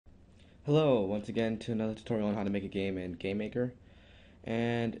Hello, once again to another tutorial on how to make a game in GameMaker.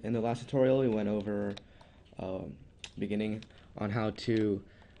 And in the last tutorial we went over um, beginning on how to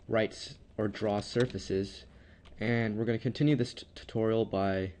write or draw surfaces, and we're going to continue this tutorial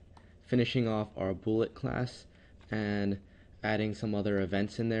by finishing off our bullet class and adding some other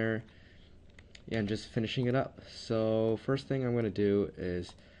events in there and just finishing it up. So first thing I'm going to do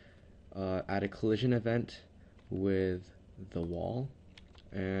is add a collision event with the wall,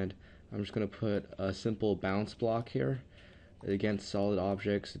 and I'm just going to put a simple bounce block here against solid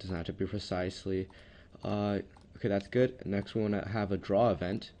objects. It doesn't have to be precisely. Okay, that's good. Next we want to have a draw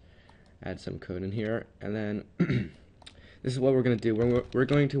event. Add some code in here, and then this is what we're going to do. We're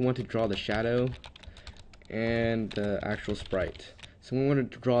going to want to draw the shadow and the actual sprite. So we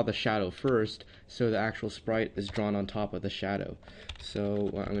want to draw the shadow first, so the actual sprite is drawn on top of the shadow. So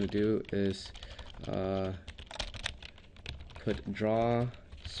what I'm going to do is put draw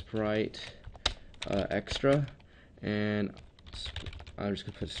sprite extra, and I'm just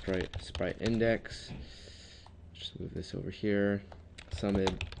going to put sprite index. Just move this over here. Sum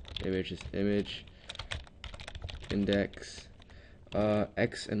image is image index.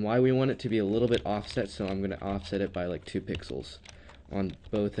 X and Y, we want it to be a little bit offset, so I'm going to offset it by like 2 pixels on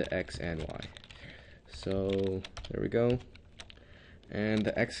both the X and Y. So there we go. And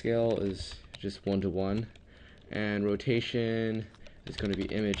the X scale is just 1:1, and rotation is going to be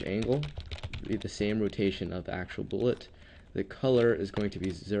image angle, be the same rotation of the actual bullet. The color is going to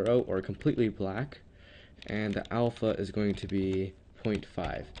be 0 or completely black, and the alpha is going to be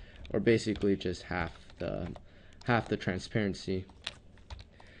 0.5, or basically just half the transparency.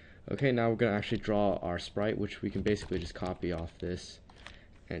 Okay, now we're going to actually draw our sprite, which we can basically just copy off this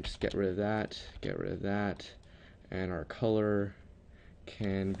and just get rid of that, and our color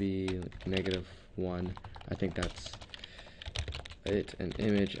can be like -1. I think that's it. And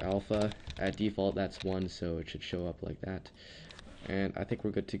image alpha, at default that's 1, so it should show up like that, and I think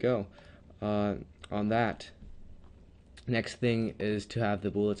we're good to go on that. Next thing is to have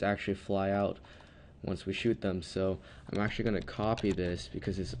the bullets actually fly out once we shoot them. So I'm actually going to copy this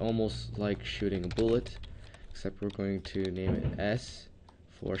because it's almost like shooting a bullet, except we're going to name it S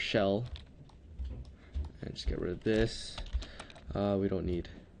for shell, and just get rid of this. We don't need,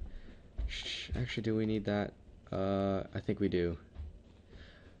 actually, do we need that? I think we do.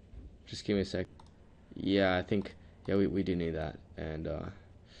 Just give me a sec. Yeah, I think, yeah, we do need that. And I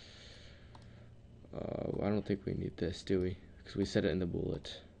don't think we need this, do we? Because we set it in the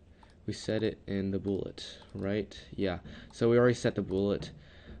bullet. We set it in the bullet, right? Yeah, so we already set the bullet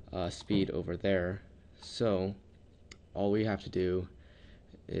speed over there. So all we have to do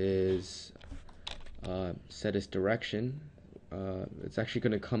is set its direction. It's actually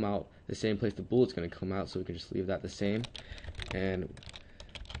going to come out the same place the bullet's going to come out, so we can just leave that the same. And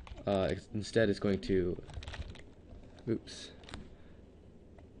instead it's going to, oops,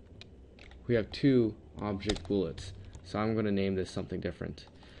 we have 2 object bullets, so I'm going to name this something different.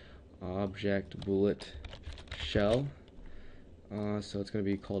 Object bullet shell. So it's going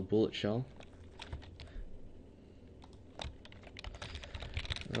to be called bullet shell.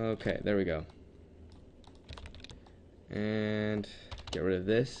 Okay, there we go. And get rid of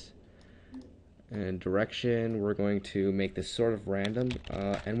this. And direction, we're going to make this sort of random,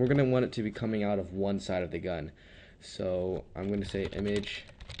 and we're going to want it to be coming out of one side of the gun. So I'm going to say image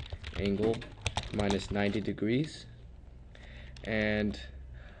angle minus 90 degrees, and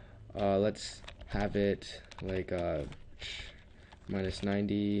let's have it like minus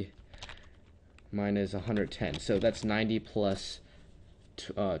 90 minus 110. So that's 90 plus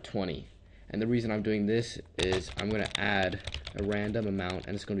 20. And the reason I'm doing this is I'm going to add a random amount,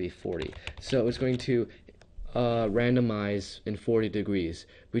 and it's going to be 40. So it's going to randomize in 40 degrees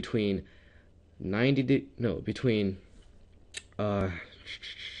between between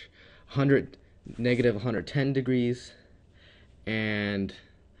 100 negative 110 degrees and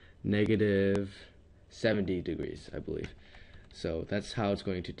negative 70 degrees, I believe. So that's how it's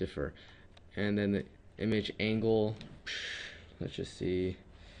going to differ. And then the image angle, let's just see.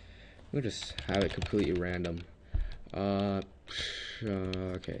 We'll just have it completely random. Okay,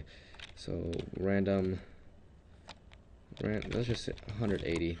 so let's just say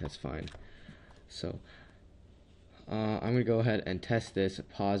 180. That's fine. So I'm gonna go ahead and test this,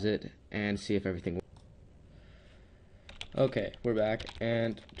 pause it, and see if everything works. Okay, we're back,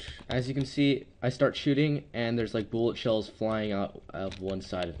 and as you can see, I start shooting, and there's like bullet shells flying out of one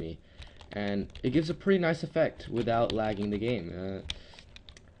side of me, and it gives a pretty nice effect without lagging the game.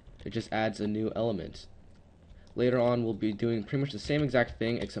 It just adds a new element. Later on, we'll be doing pretty much the same exact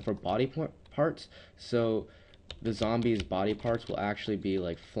thing except for body parts. So the zombies' body parts will actually be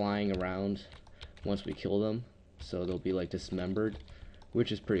like flying around once we kill them, so they'll be like dismembered,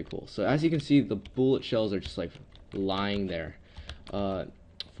 which is pretty cool. So as you can see, the bullet shells are just like lying there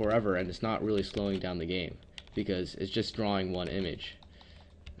forever, and it's not really slowing down the game because it's just drawing one image,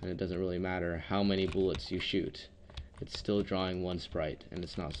 and it doesn't really matter how many bullets you shoot. It's still drawing one sprite, and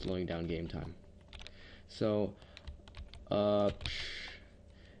it's not slowing down game time. So it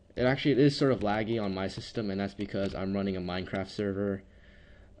is sort of laggy on my system, and that's because I'm running a Minecraft server,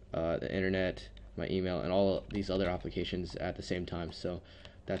 the internet, my email, and all these other applications at the same time. So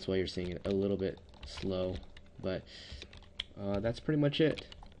that's why you're seeing it a little bit slow, but that's pretty much it.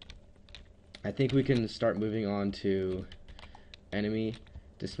 I think we can start moving on to enemy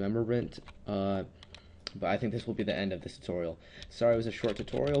dismemberment, but I think this will be the end of this tutorial. Sorry it was a short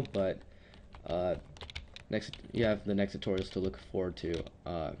tutorial, but you have the next tutorials to look forward to.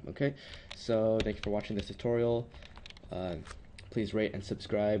 Okay, so thank you for watching this tutorial. Please rate and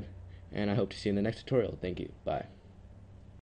subscribe, and I hope to see you in the next tutorial. Thank you. Bye.